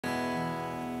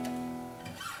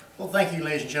Well, thank you,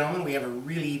 ladies and gentlemen. We have a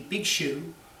really big show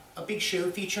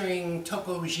featuring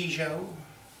Topo Gigio,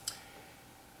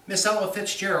 Miss Ella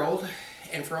Fitzgerald,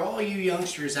 and for all you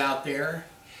youngsters out there,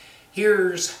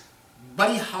 here's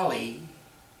Buddy Holly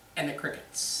and the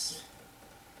Crickets.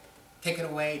 Take it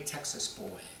away, Texas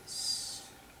boys.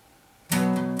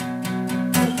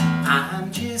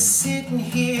 I'm just sitting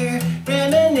here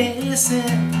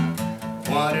reminiscing,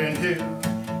 wondering who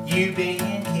you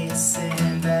been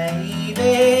kissing,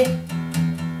 baby.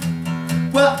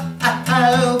 Well,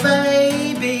 oh,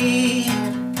 baby,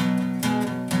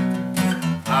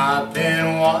 I've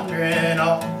been wandering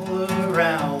all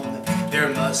around. There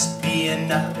must be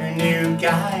another new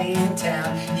guy in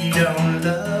town. You don't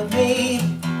love me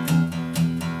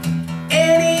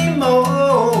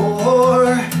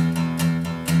anymore,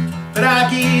 but I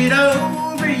get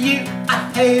over you,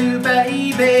 oh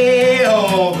baby,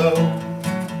 although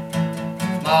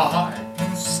my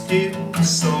heart's still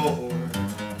sore.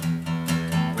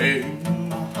 Well,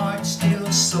 my heart's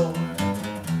still sore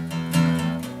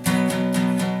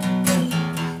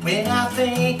when I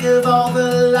think of all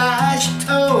the lies you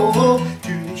told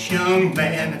to this young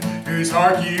man whose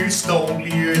heart you stole.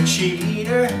 You're a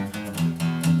cheater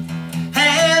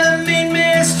and a mean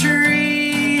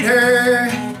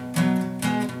mistreater.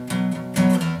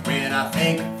 When I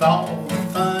think of all the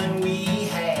fun we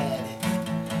had,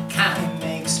 kinda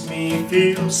makes me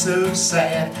feel so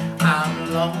sad.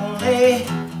 I'm lonely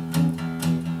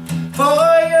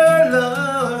for your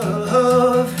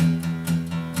love,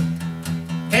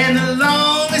 and the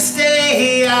longest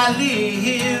day I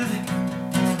live,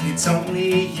 it's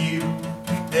only you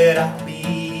that I'll be